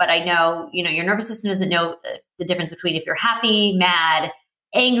 But I know, your nervous system doesn't know the difference between if you're happy, mad,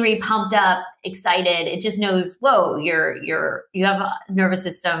 angry, pumped up, excited. It just knows, whoa, you have a nervous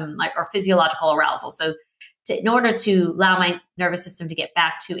system like or physiological arousal. So in order to allow my nervous system to get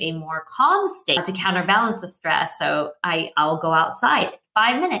back to a more calm state to counterbalance the stress, so I'll go outside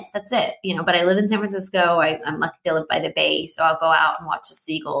 5 minutes. That's it, But I live in San Francisco. I'm lucky to live by the bay, so I'll go out and watch the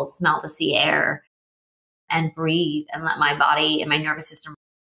seagulls, smell the sea air, and breathe, and let my body and my nervous system,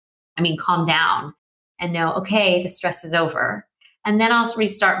 calm down, and know, okay, the stress is over. And then I'll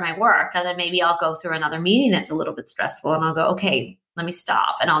restart my work. And then maybe I'll go through another meeting that's a little bit stressful. And I'll go, okay, let me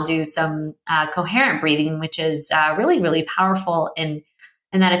stop. And I'll do some coherent breathing, which is really, really powerful in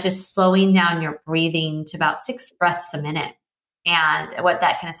that it's just slowing down your breathing to about 6 breaths a minute. And what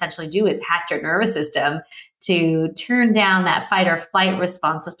that can essentially do is hack your nervous system to turn down that fight or flight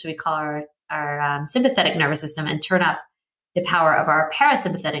response, which we call our sympathetic nervous system, and turn up the power of our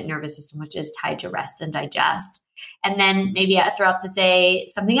parasympathetic nervous system, which is tied to rest and digest. And then maybe throughout the day,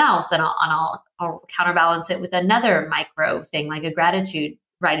 something else, and I'll counterbalance it with another micro thing, like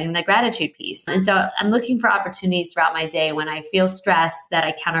writing the gratitude piece. And so I'm looking for opportunities throughout my day when I feel stressed that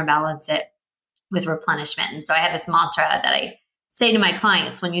I counterbalance it with replenishment. And so I have this mantra that I say to my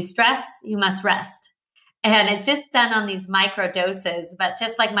clients: when you stress, you must rest. And it's just done on these micro doses, but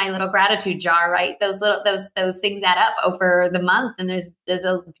just like my little gratitude jar, right? Those things add up over the month, and there's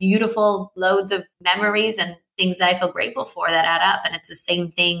a beautiful loads of memories and things that I feel grateful for that add up. And it's the same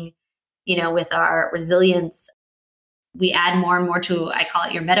thing, with our resilience. We add more and more to, I call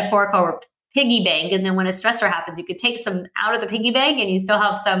it your metaphorical piggy bank. And then when a stressor happens, you could take some out of the piggy bank, and you still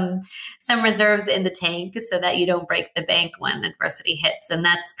have some reserves in the tank so that you don't break the bank when adversity hits. And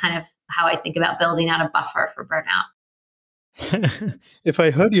that's kind of how I think about building out a buffer for burnout. If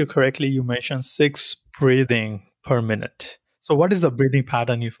I heard you correctly, you mentioned 6 breathing per minute. So what is the breathing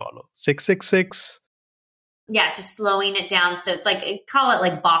pattern you follow? 666? Yeah, just slowing it down. So it's like, call it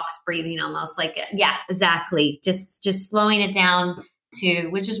like box breathing almost. Like, yeah, exactly. Just slowing it down to,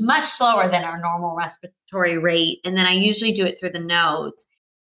 which is much slower than our normal respiratory rate. And then I usually do it through the nose.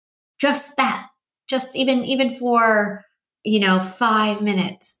 Just that, just even for, 5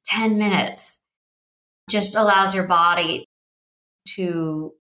 minutes, 10 minutes, just allows your body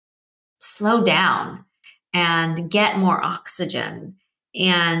to slow down and get more oxygen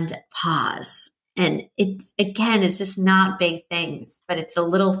and pause. And it's just not big things, but it's the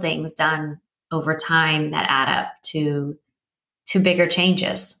little things done over time that add up to bigger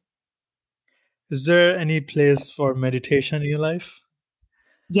changes. Is there any place for meditation in your life?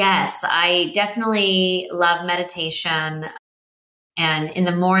 Yes, I definitely love meditation. And in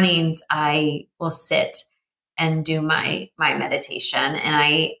the mornings, I will sit and do my meditation. And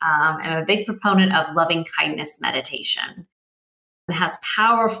I am a big proponent of loving kindness meditation. It has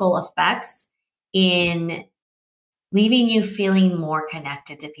powerful effects in leaving you feeling more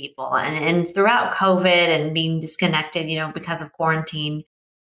connected to people. And throughout COVID and being disconnected, because of quarantine,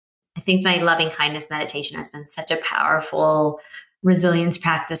 I think my loving kindness meditation has been such a powerful resilience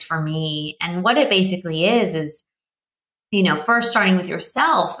practice for me. And what it basically is, first starting with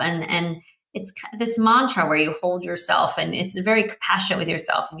yourself, and it's this mantra where you hold yourself, and it's very compassionate with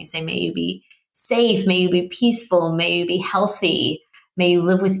yourself. And you say, may you be safe, may you be peaceful, may you be healthy, may you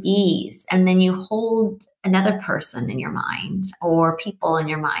live with ease. And then you hold another person in your mind or people in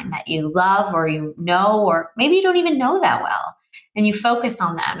your mind that you love or or maybe you don't even know that well. And you focus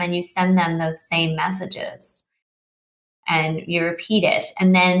on them and you send them those same messages and you repeat it.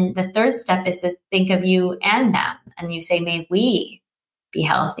 And then the third step is to think of you and them. And you say, may we be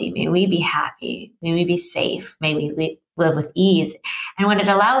healthy, may we be happy, may we be safe, may we live with ease. And what it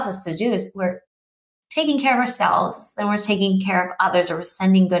allows us to do is we're taking care of ourselves, and we're taking care of others, or we're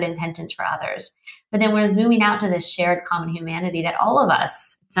sending good intentions for others. But then we're zooming out to this shared common humanity that all of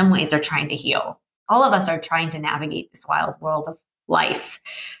us, in some ways, are trying to heal. All of us are trying to navigate this wild world of life,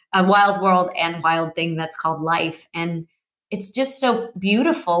 a wild world and wild thing that's called life. And it's just so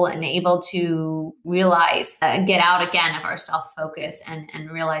beautiful and able to realize, get out again of our self-focus and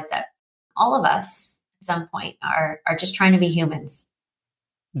realize that all of us at some point are just trying to be humans.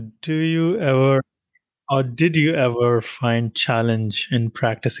 Do you ever, or did you ever find challenge in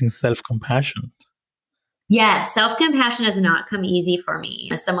practicing self-compassion? Yes, self-compassion has not come easy for me.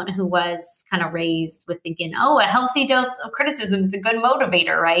 As someone who was kind of raised with thinking, oh, a healthy dose of criticism is a good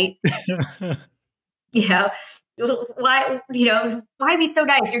motivator, right? You know, why be so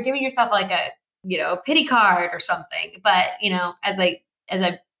nice? You're giving yourself like a, pity card or something. But, as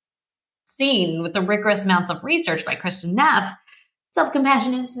I've seen with the rigorous amounts of research by Christian Neff,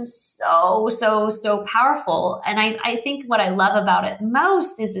 self-compassion is just so, so, so powerful. And I think what I love about it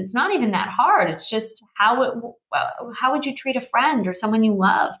most is it's not even that hard. It's just how would you treat a friend or someone you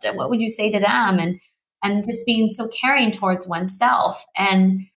loved? And what would you say to them? And just being so caring towards oneself.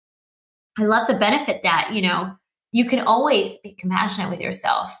 And I love the benefit that, you can always be compassionate with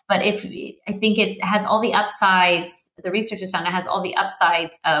yourself. But I think it has all the upsides, the research has found it has all the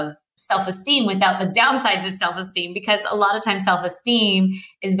upsides of self-esteem without the downsides of self-esteem, because a lot of times self-esteem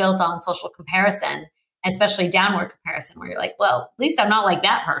is built on social comparison, especially downward comparison, where you're like, well, at least I'm not like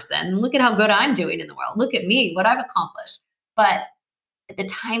that person. Look at how good I'm doing in the world. Look at me, what I've accomplished. But at the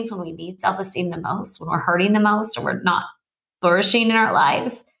times when we need self-esteem the most, when we're hurting the most, or we're not flourishing in our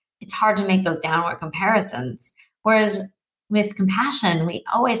lives, it's hard to make those downward comparisons. Whereas with compassion, we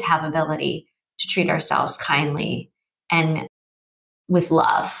always have ability to treat ourselves kindly and with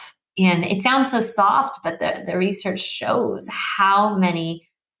love. And it sounds so soft, but the research shows how many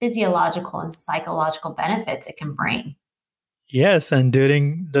physiological and psychological benefits it can bring. Yes, and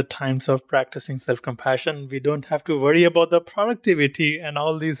during the times of practicing self compassion, we don't have to worry about the productivity and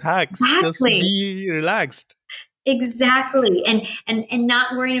all these hacks. Just Exactly. be relaxed. Exactly. And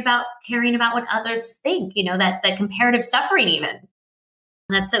not worrying about caring about what others think, that comparative suffering even.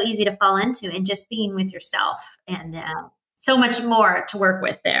 That's so easy to fall into, and just being with yourself, and so much more to work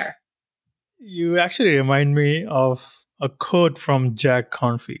with there. You actually remind me of a quote from Jack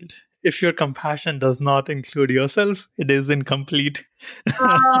Cornfield. If your compassion does not include yourself, it is incomplete.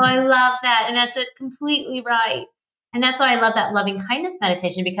 Oh, I love that. And that's it, completely right. And that's why I love that loving kindness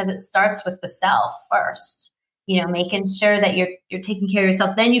meditation, because it starts with the self first. Making sure that you're taking care of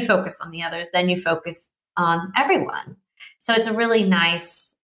yourself, then you focus on the others, then you focus on everyone. So it's a really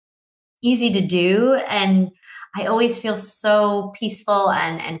nice, easy to do. And I always feel so peaceful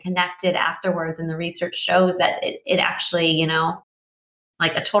and connected afterwards. And the research shows that it actually,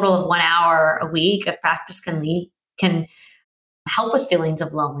 like a total of 1 hour a week of practice can help with feelings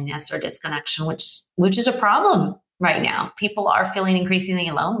of loneliness or disconnection, which is a problem right now. People are feeling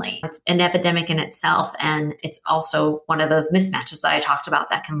increasingly lonely. It's an epidemic in itself, and it's also one of those mismatches that I talked about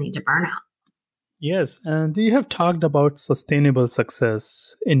that can lead to burnout. Yes, and you have talked about sustainable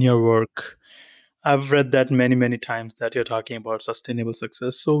success in your work. I've read that many, many times that you're talking about sustainable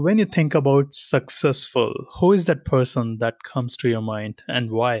success. So when you think about successful, who is that person that comes to your mind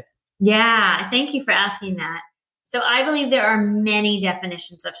and why? Yeah, thank you for asking that. So I believe there are many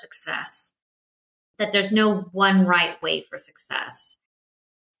definitions of success, that there's no one right way for success.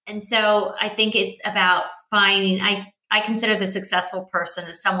 And so I think it's about finding, I consider the successful person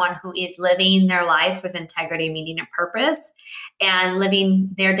as someone who is living their life with integrity, meaning, and purpose, and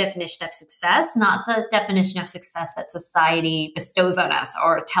living their definition of success, not the definition of success that society bestows on us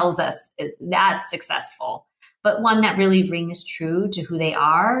or tells us is that's successful, but one that really rings true to who they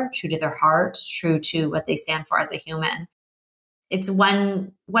are, true to their heart, true to what they stand for as a human. It's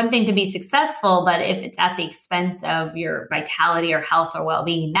one thing to be successful, but if it's at the expense of your vitality or health or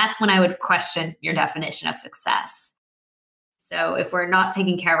well-being, that's when I would question your definition of success. So if we're not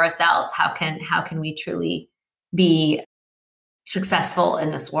taking care of ourselves, how can we truly be successful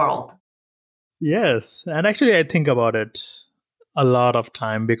in this world? Yes, and actually I think about it a lot of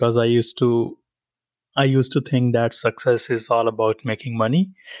time because I used to think that success is all about making money.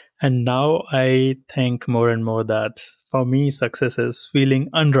 And now I think more and more that for me, success is feeling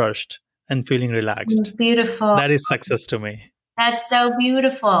unrushed and feeling relaxed. Beautiful. That is success to me. That's so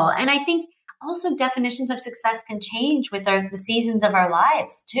beautiful. And I think also definitions of success can change with the seasons of our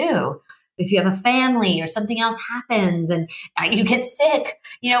lives too. If you have a family or something else happens and you get sick,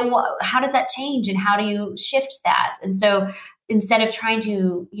 how does that change, and how do you shift that? And so instead of trying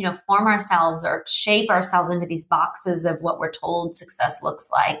to, form ourselves or shape ourselves into these boxes of what we're told success looks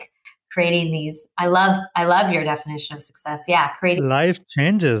like, creating these, I love your definition of success. Yeah. Creating. Life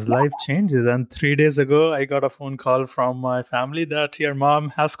changes. And 3 days ago, I got a phone call from my family that your mom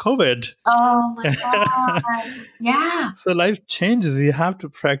has COVID. Oh my God. Yeah. So life changes. You have to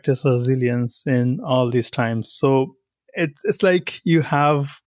practice resilience in all these times. So it's like you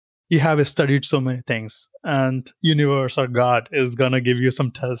have studied so many things, and universe or God is gonna give you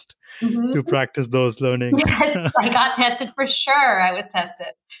some test to Mhm. practice those learnings. Yes, I got tested for sure. I was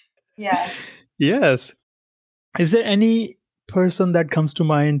tested. Yeah. Yes. Is there any person that comes to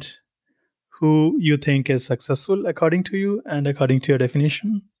mind who you think is successful according to you and according to your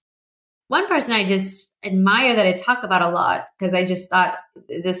definition? One person I just admire that I talk about a lot, because I just thought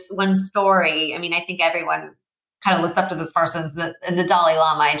this one story, I mean, I think everyone kind of looks up to this person, and the Dalai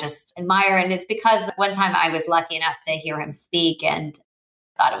Lama I just admire. And it's because one time I was lucky enough to hear him speak and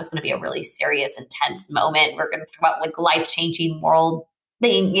thought it was going to be a really serious, intense moment. We're going to talk about like life-changing world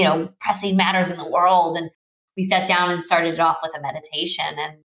thing, pressing matters in the world. And we sat down and started it off with a meditation.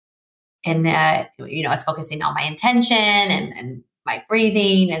 And I was focusing on my intention and my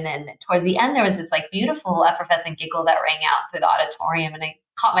breathing. And then towards the end, there was this like beautiful effervescent giggle that rang out through the auditorium. And I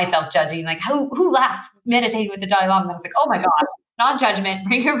caught myself judging, like, who laughs meditating with the Dalai Lama? And I was like, oh my gosh, non-judgment,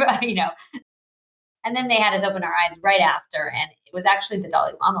 bring your, And then they had us open our eyes right after. And it was actually the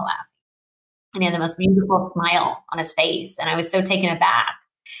Dalai Lama laughing. And he had the most beautiful smile on his face. And I was so taken aback.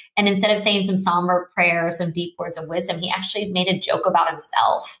 And instead of saying some somber prayer, some deep words of wisdom, he actually made a joke about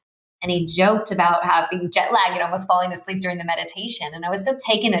himself. And he joked about having jet lag and almost falling asleep during the meditation. And I was so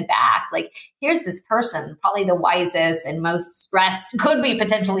taken aback. Like, here's this person, probably the wisest and most stressed, could be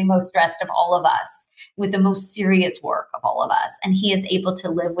potentially most stressed of all of us, with the most serious work of all of us. And he is able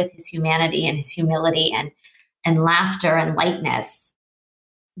to live with his humanity and his humility and laughter and lightness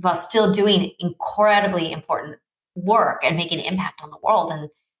while still doing incredibly important work and making an impact on the world. And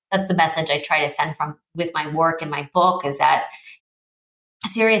that's the message I try to send from with my work and my book, is that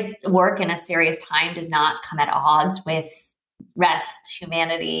serious work in a serious time does not come at odds with rest,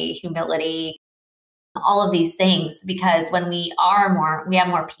 humanity, humility, all of these things, because when we have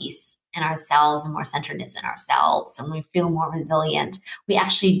more peace in ourselves and more centeredness in ourselves, and we feel more resilient, we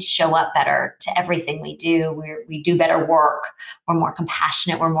actually show up better to everything we do. We do better work. We're more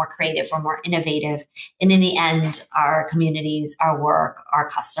compassionate. We're more creative. We're more innovative. And in the end, our communities, our work, our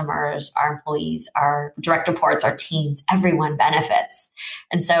customers, our employees, our direct reports, our teams, everyone benefits.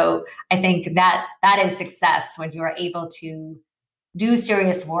 And so I think that is success, when you are able to do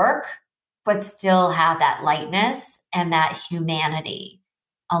serious work, but still have that lightness and that humanity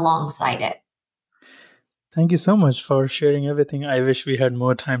alongside it. Thank you so much for sharing everything. I wish we had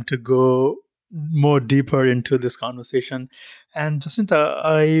more time to go more deeper into this conversation. And Jacinta,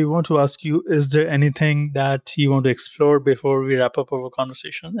 I want to ask you, is there anything that you want to explore before we wrap up our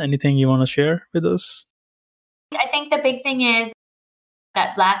conversation? Anything you want to share with us? I think the big thing is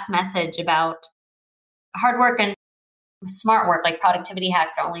that last message about hard work and smart work, like productivity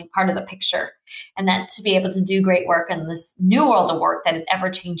hacks, are only part of the picture. And that to be able to do great work in this new world of work that is ever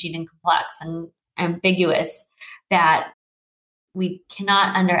changing and complex and ambiguous, that we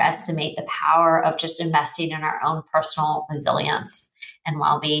cannot underestimate the power of just investing in our own personal resilience and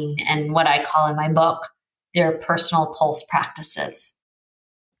well-being, and what I call in my book, their personal pulse practices.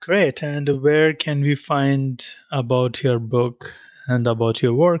 Great. And where can we find about your book and about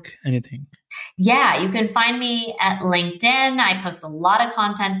your work? Anything? Yeah, you can find me at LinkedIn. I post a lot of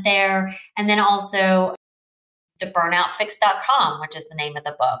content there. And then also theburnoutfix.com, which is the name of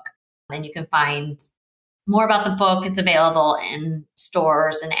the book. And you can find more about the book. It's available in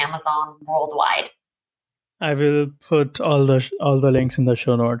stores and Amazon worldwide. I will put all the links in the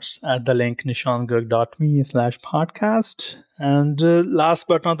show notes at the link nishangarg.me/podcast. And last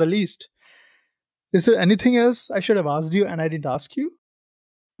but not the least, is there anything else I should have asked you and I didn't ask you?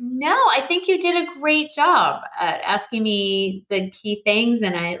 No, I think you did a great job at asking me the key things,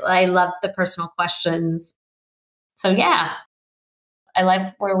 and I loved the personal questions. So yeah, I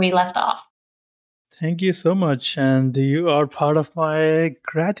love where we left off. Thank you so much. And you are part of my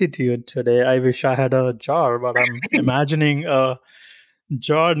gratitude today. I wish I had a jar, but I'm imagining a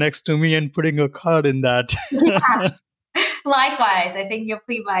jar next to me and putting a card in that. Yeah. Likewise, I think you'll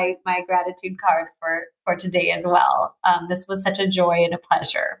plead my gratitude card for today as well. This was such a joy and a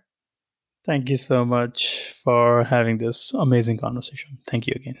pleasure. Thank you so much for having this amazing conversation. Thank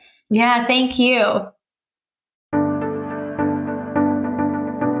you again. Yeah, thank you.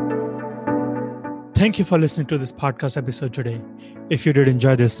 Thank you for listening to this podcast episode today. If you did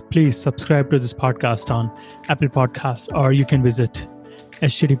enjoy this, please subscribe to this podcast on Apple Podcasts, or you can visit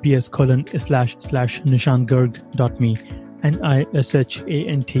https://nishangarg.me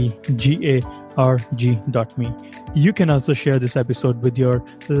NISHANTGARG.me. You can also share this episode with your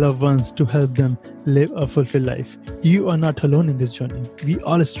loved ones to help them live a fulfilled life. You are not alone in this journey. We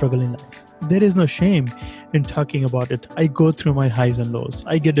all struggle in life. There is no shame in talking about it. I go through my highs and lows.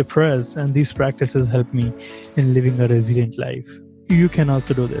 I get depressed, and these practices help me in living a resilient life. You can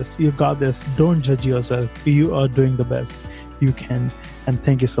also do this. You got this. Don't judge yourself. You are doing the best you can. And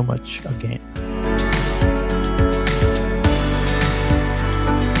thank you so much again.